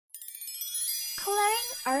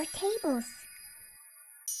our tables.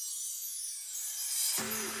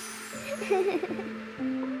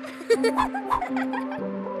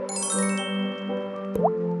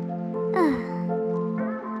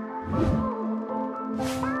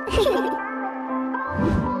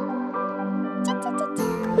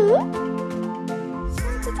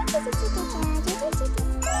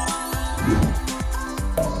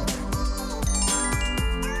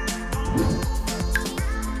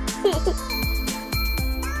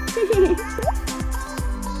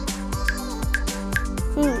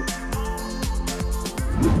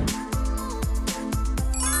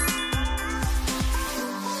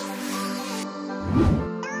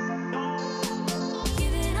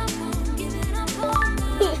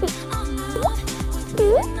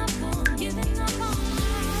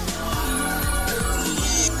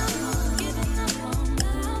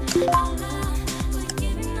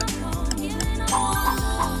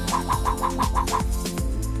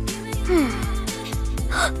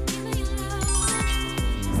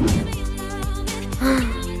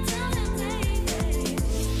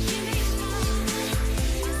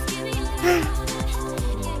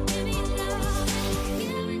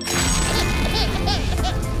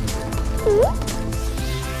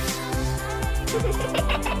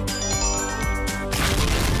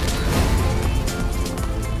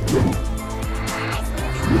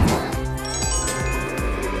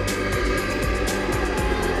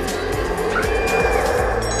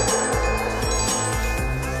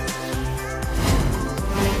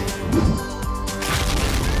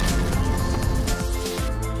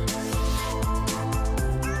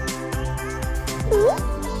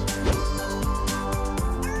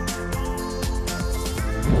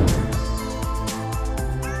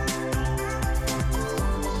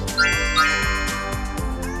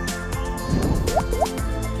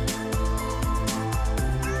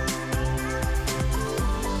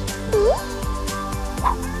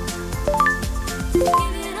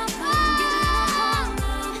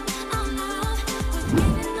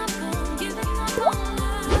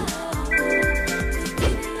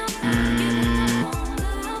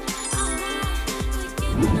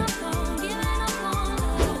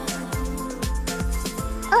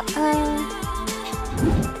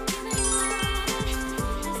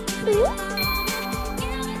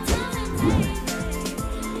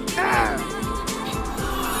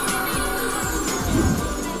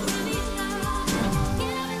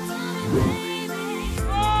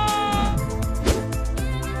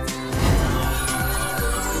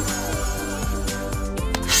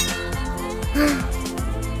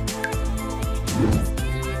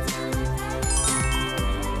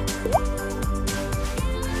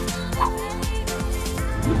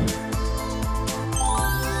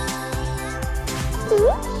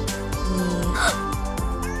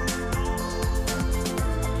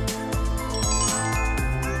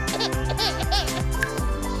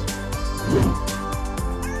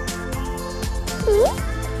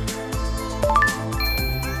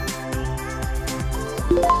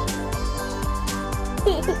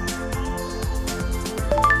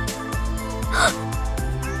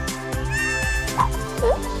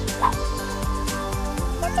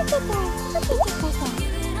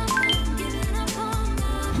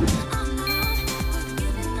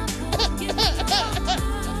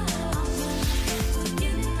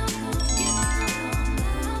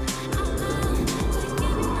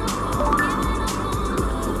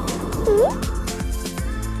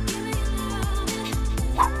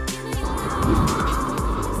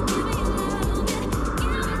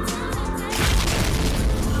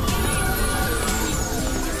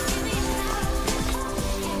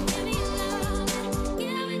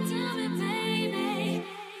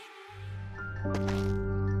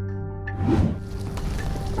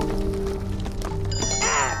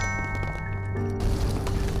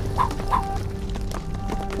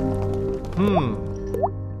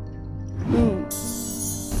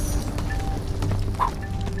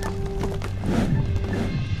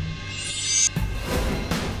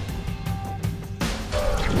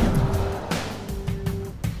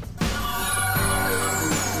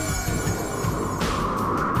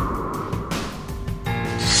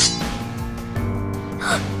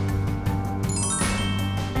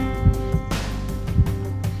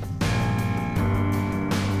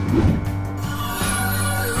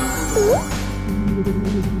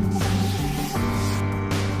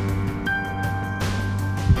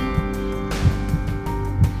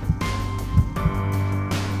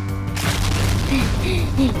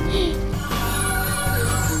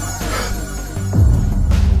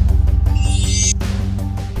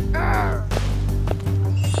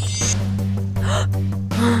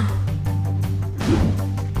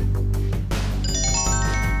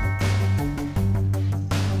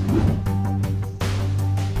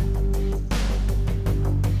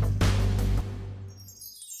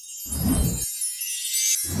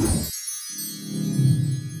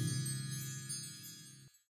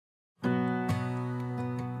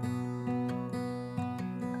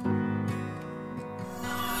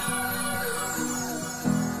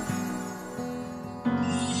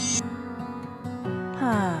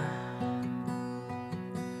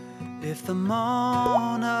 If the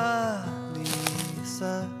Mona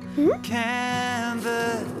Lisa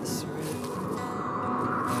canvas ripped,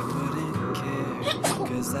 I wouldn't care,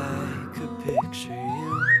 'cause I could picture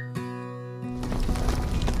you.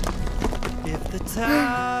 If the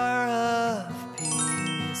Tower of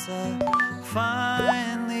Pisa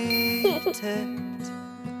finally tipped,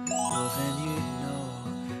 well then you'd know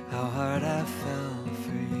how hard I fell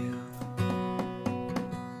for you.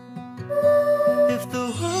 If the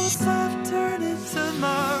world stopped turning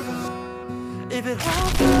tomorrow, if it all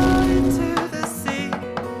fell into the sea,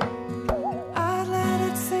 I'd let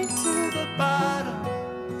it sink to the bottom,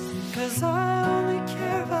 'cause I only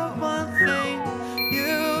care about one thing,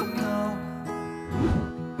 you know.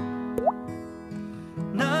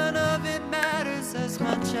 None of it matters as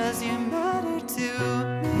much as you matter to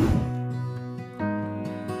me.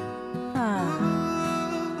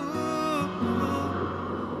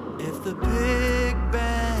 If the Big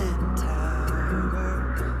Ben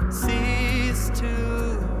Tower ceased to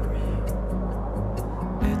ring,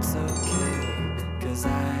 it's okay, 'cause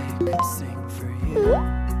I could sing for you.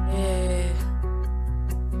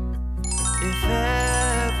 If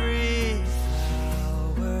every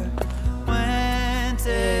flower went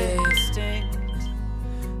extinct,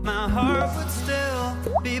 my heart would still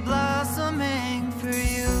be blossoming for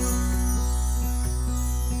you.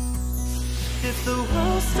 If the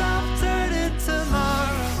world stopped turning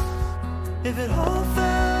tomorrow, if it all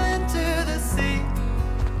fell into the sea,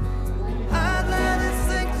 I'd let it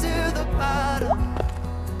sink to the bottom,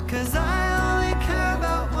 'cause I only care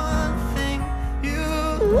about one thing, you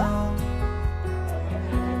know.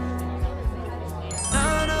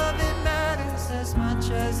 None of it matters as much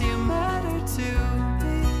as you matter to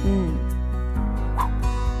me.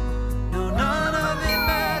 No, none of it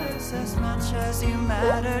matters as much as you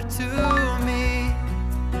matter to me.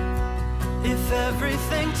 If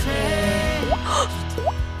everything changed,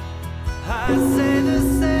 I'd say the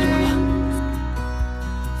same.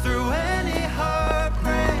 Through any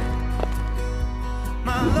heartbreak,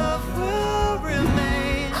 my love will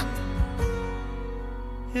remain.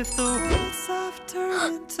 If the world stopped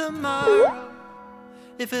turning tomorrow,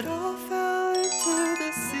 if it all fell into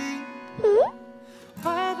the sea,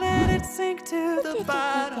 I'd let it sink to the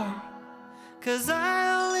bottom, 'cause I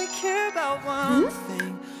only care about one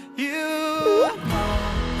thing, you know.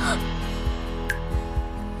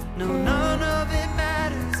 No, none of it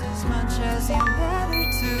matters as much as you matter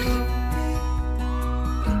to me.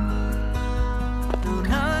 No,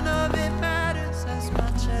 none of it matters as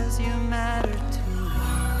much as you matter to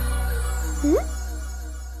me.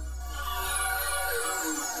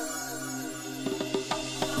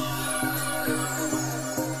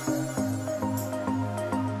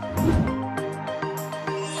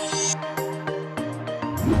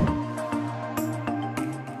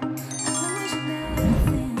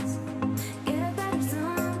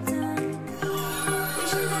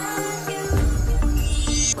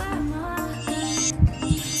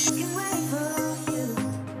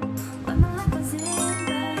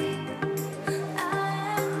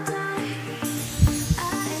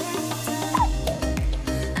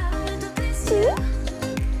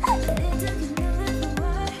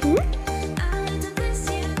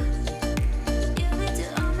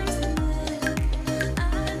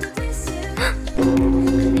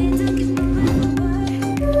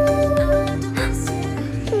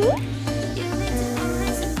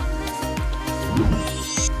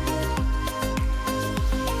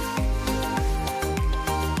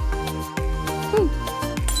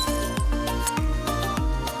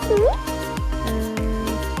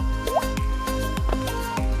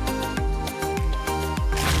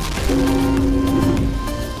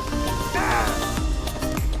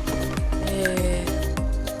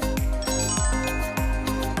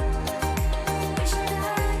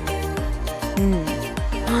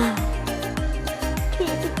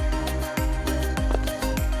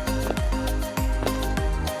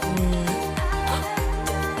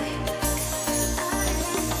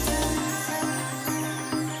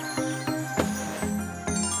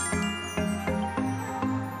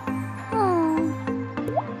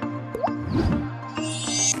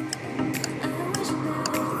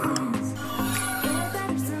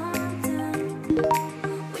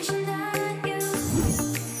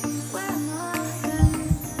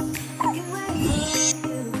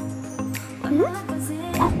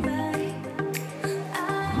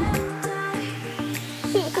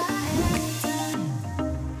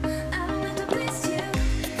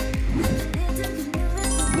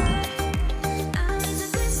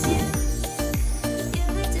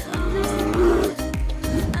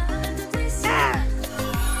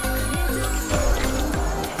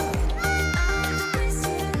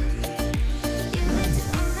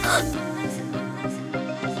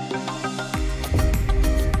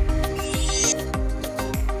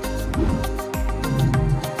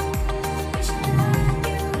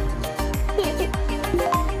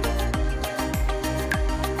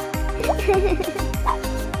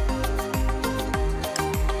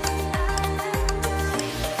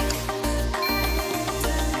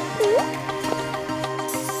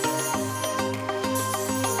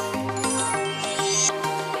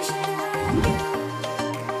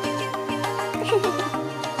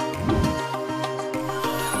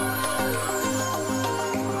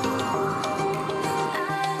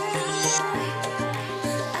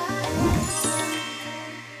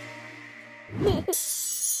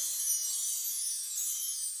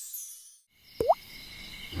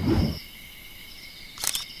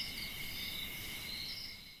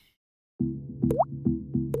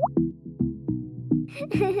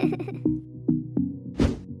 It's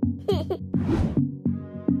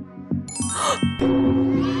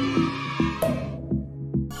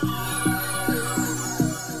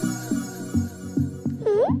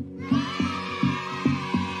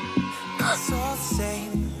all the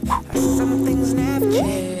same, some things never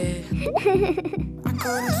change. I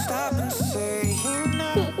couldn't stop and say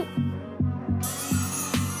no.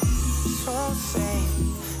 It's all the same,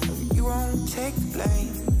 you won't take the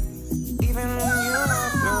blame, even when you're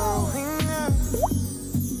not blowing up.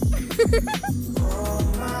 Oh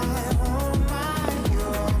my,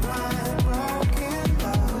 you're my broken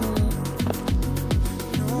love.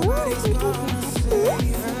 Nobody's gonna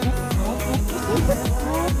save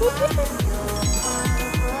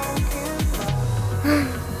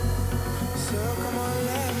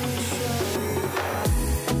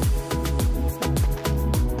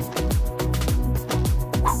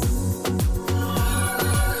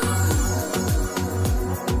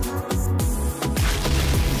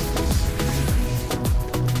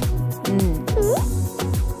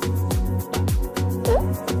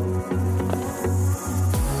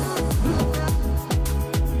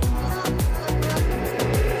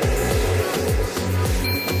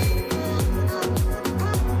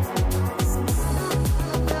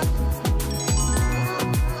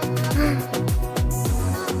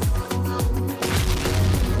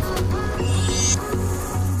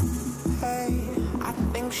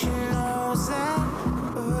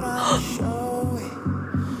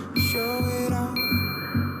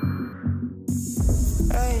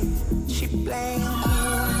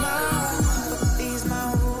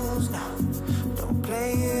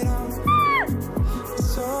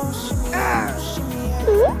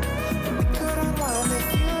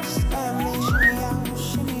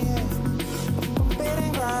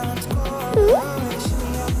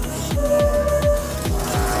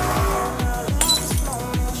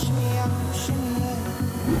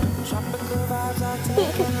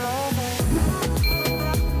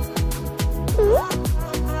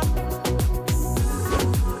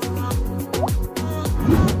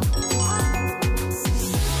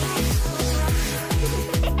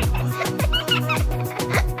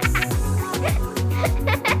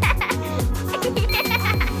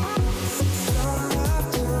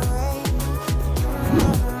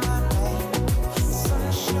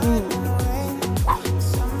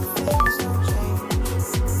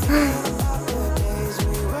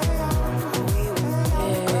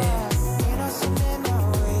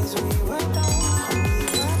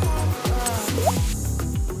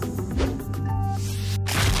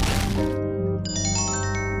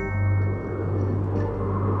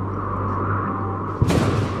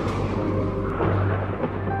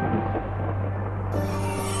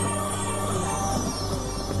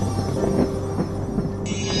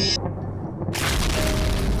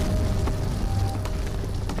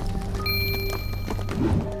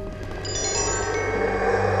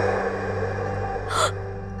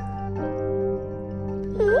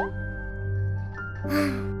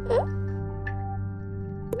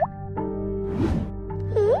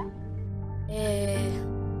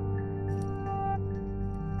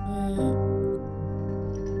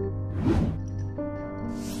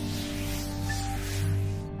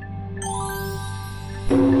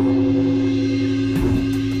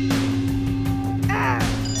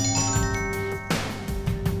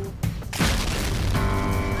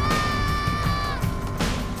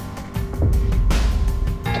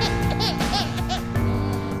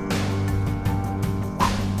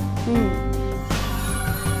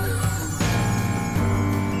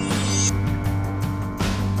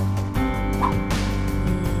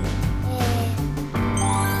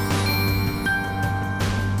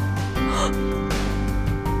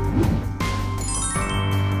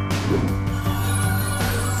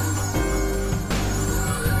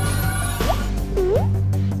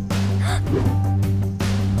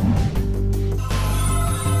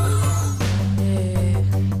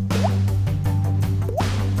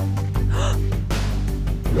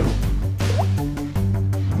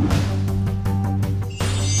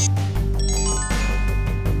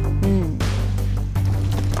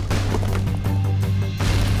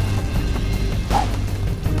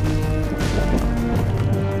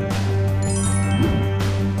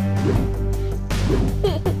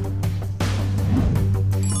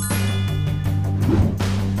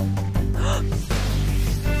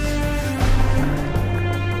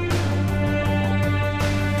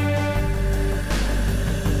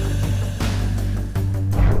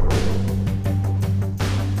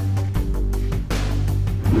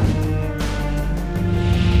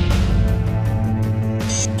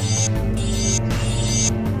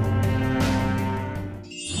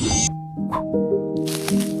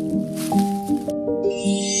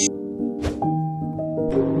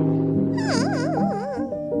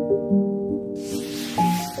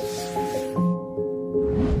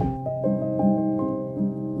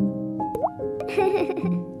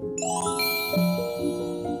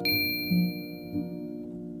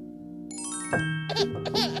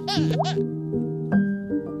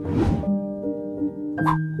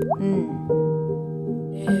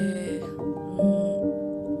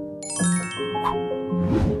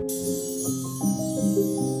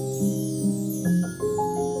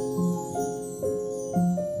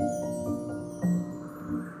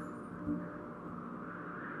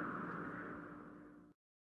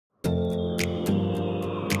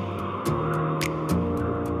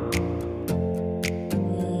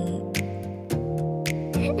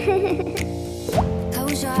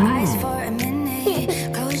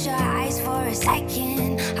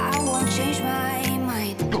second. I won't change my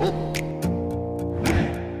mind.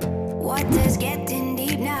 What is getting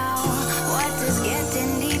deep now? What is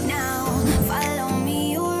getting deep now? Follow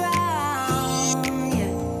me around.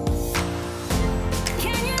 Yeah.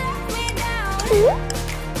 Can you let me down?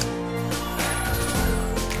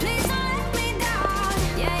 Please don't let me down.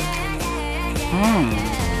 Yeah, yeah, yeah, yeah,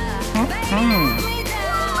 yeah. Baby, let me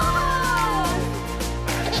down.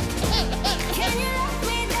 Can you let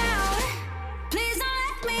me down? Please don't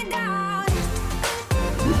let me down.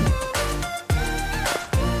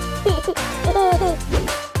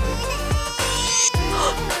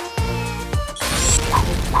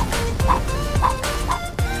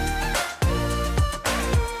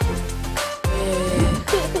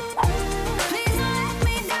 Please don't let me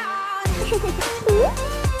down.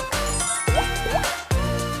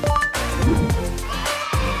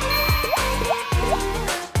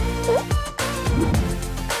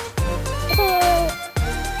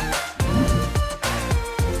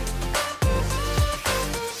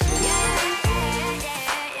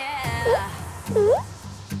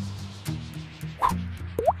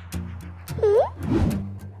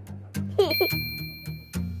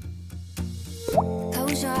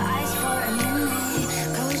 Close your eyes for a minute.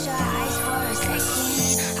 Close your eyes for a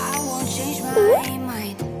second. I won't change my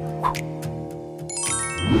mind.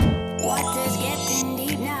 What is getting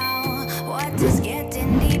deep now? What is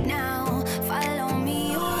getting deep now? Follow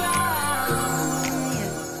me around.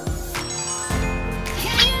 Yeah.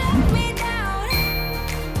 Can you let me down?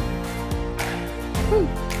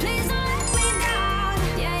 Please don't let me down.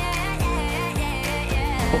 Yeah, yeah, yeah, yeah,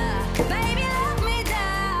 yeah, yeah. Baby, let me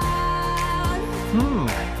down.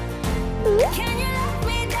 Can you let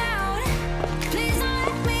me down? Please don't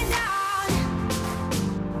let me down.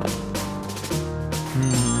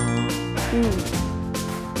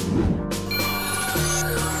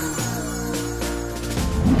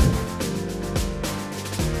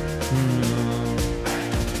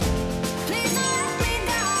 Please don't let me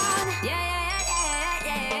down. Yeah, yeah,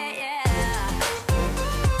 yeah, yeah, yeah,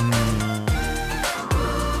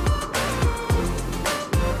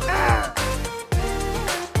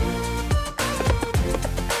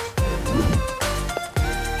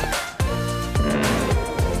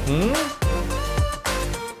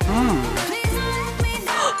 Please don't let me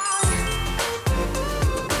down.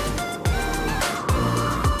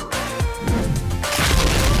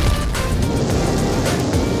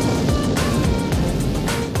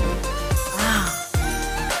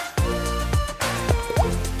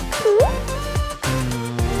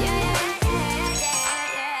 Yeah, yeah, yeah, yeah,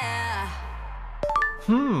 yeah.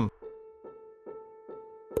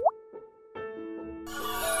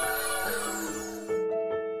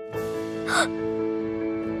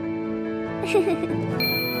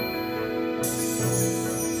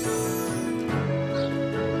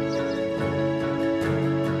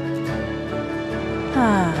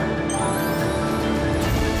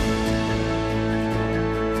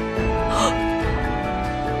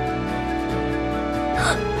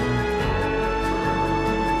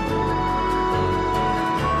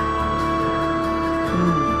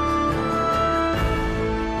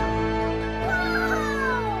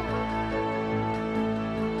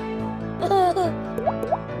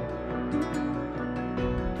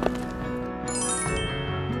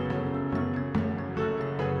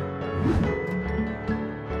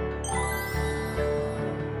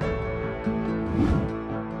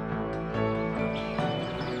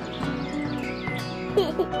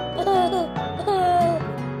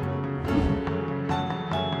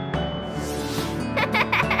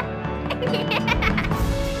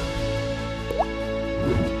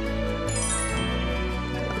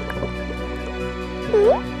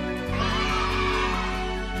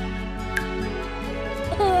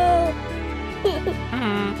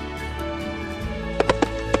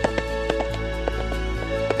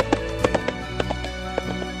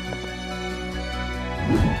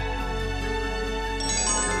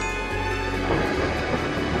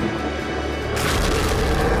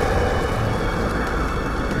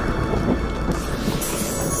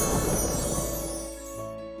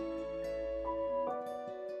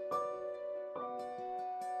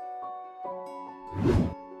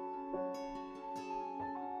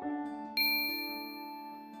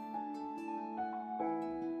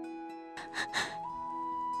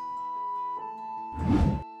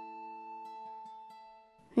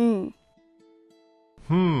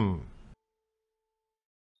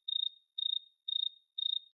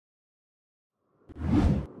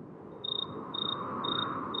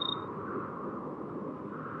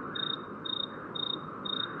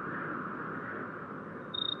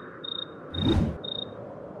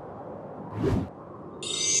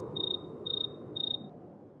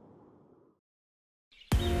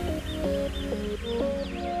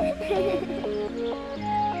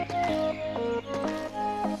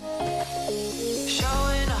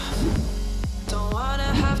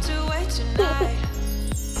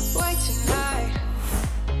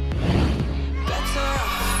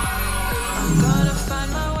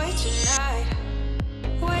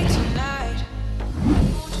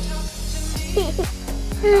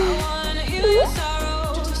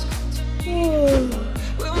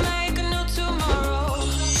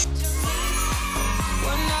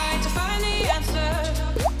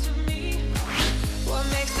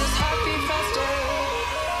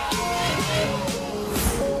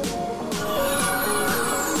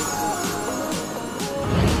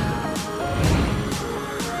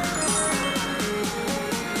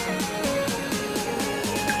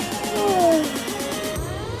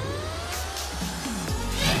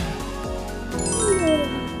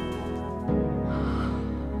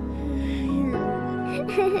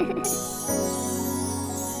 Wrap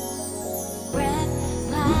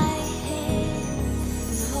my hand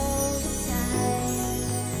and hold it tight.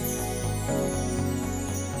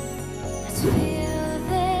 Let's feel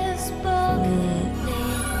this book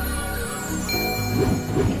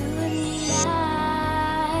you and I,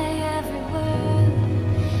 every word,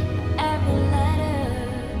 every letter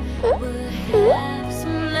will have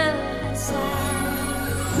some love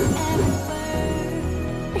inside. Every word,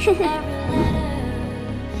 every letter,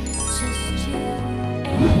 just you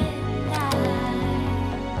and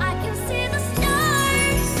I can see the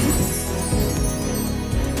stars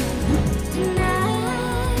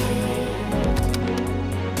tonight.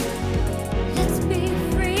 Let's be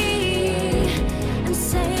free and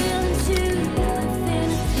sail into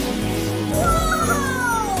infinity.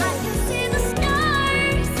 Whoa! I can see the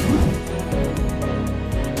stars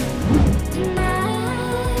tonight.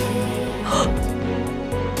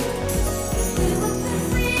 We will be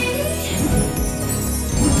free.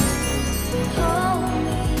 Hold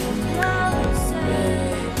me closer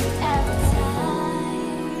every time.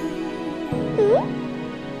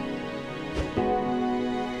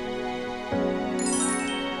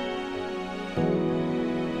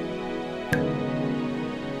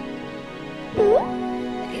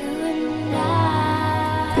 You and I,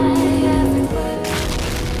 every word,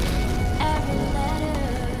 every letter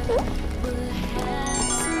will have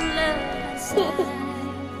some love inside.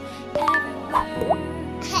 Every word,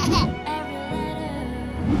 every letter,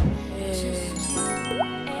 just you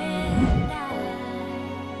and I.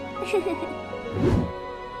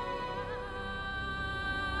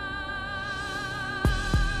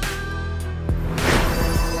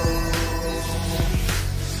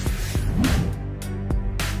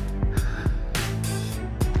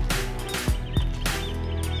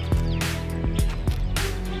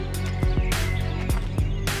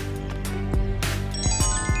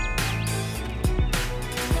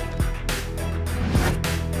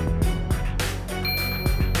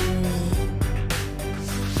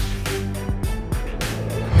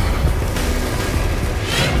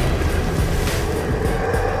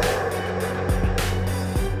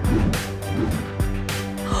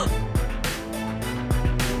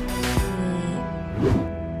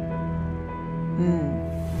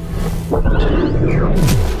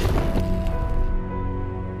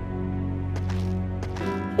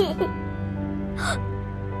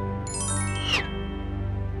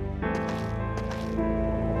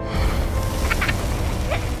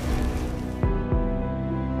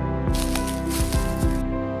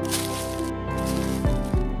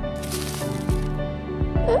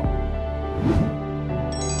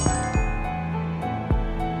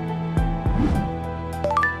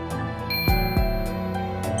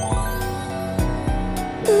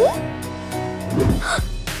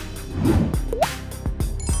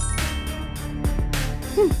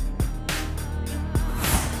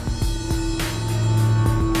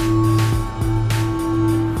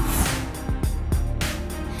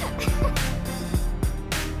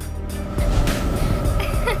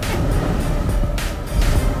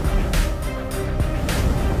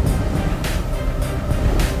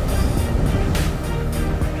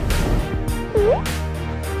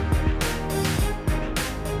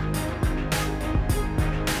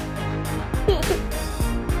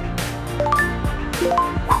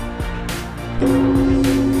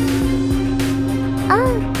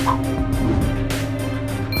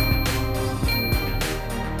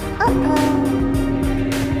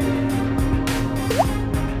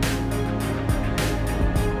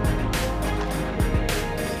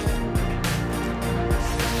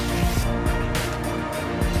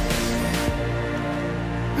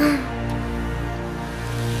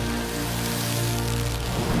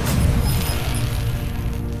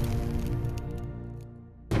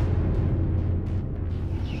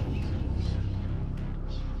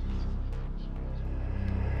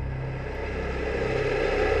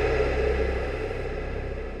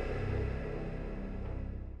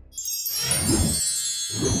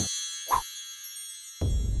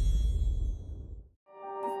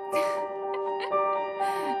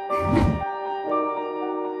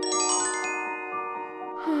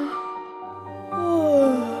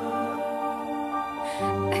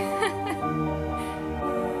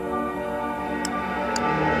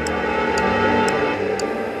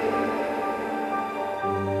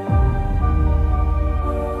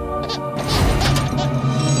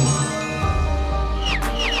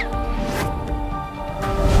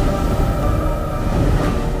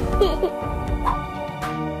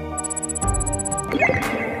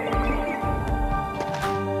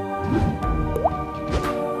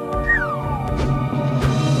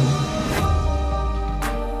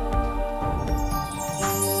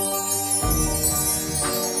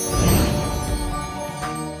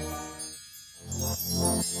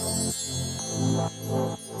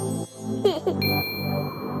 It's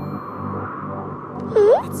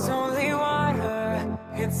only water,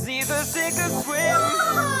 it's either sink or swim.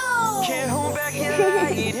 Can't hold back your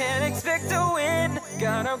light and expect to win.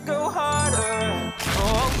 Gotta go harder,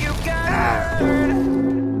 oh you gotta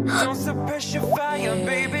learn. Don't suppress your fire,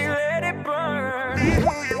 baby, let it burn. Be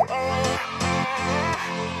who you are.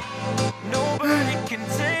 Nobody can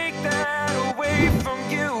take that away from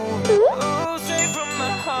you. Oh, straight from the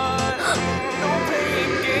heart, no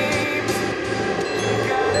playing games. You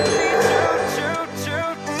gotta be true, true,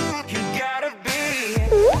 true. You gotta be.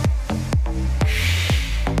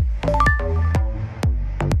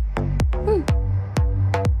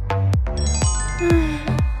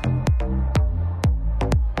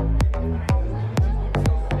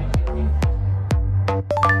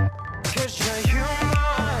 'Cause you're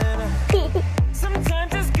human.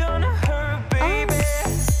 Sometimes it's gonna hurt, baby.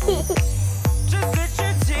 Just let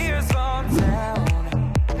your tears fall down.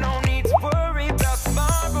 No need to worry about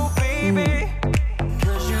tomorrow, baby.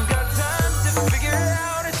 'Cause you got time to figure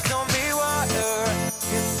out it's only water.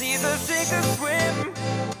 It's either sink or swim.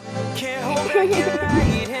 Can't hold back your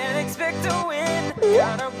light and expect to win.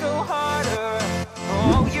 Gotta go harder.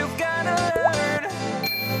 Oh, you've gotta learn.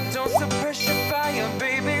 Don't suppress your fire,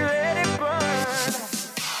 baby, let it burn.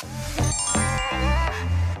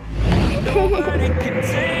 Nobody can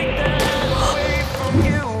take that away from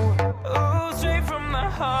you. Oh, straight from the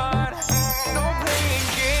heart, no playing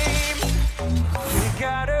games. You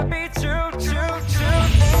gotta be true, true, true.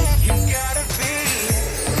 You gotta be.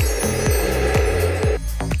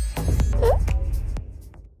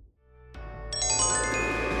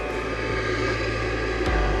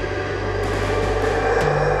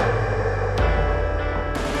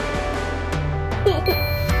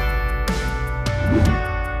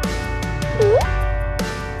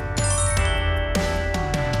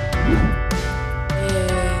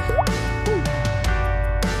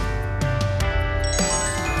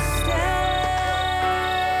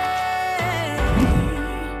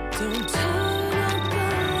 Don't turn up the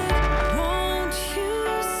light, won't you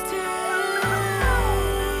stay?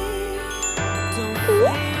 Don't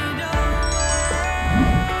fade away.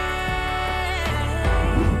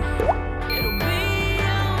 It'll be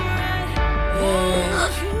alright,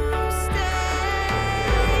 won't you stay?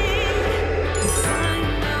 We'll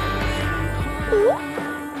find our way home.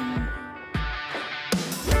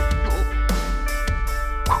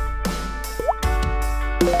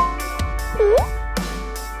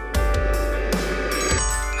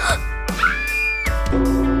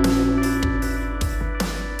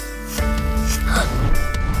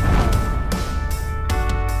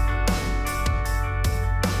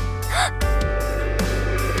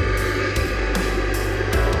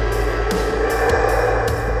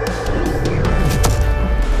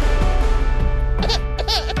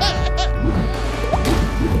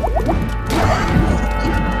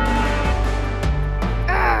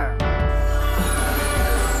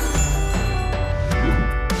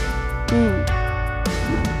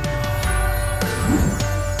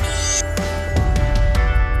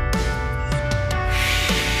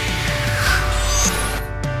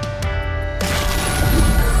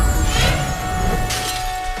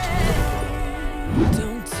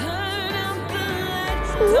 Don't turn out the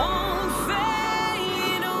lights, don't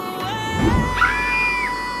fade away.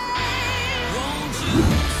 Won't you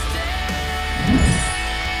stay?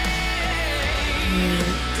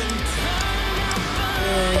 Don't turn out the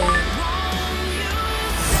lights, won't you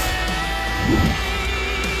stay?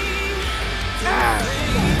 Don't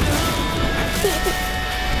fade away.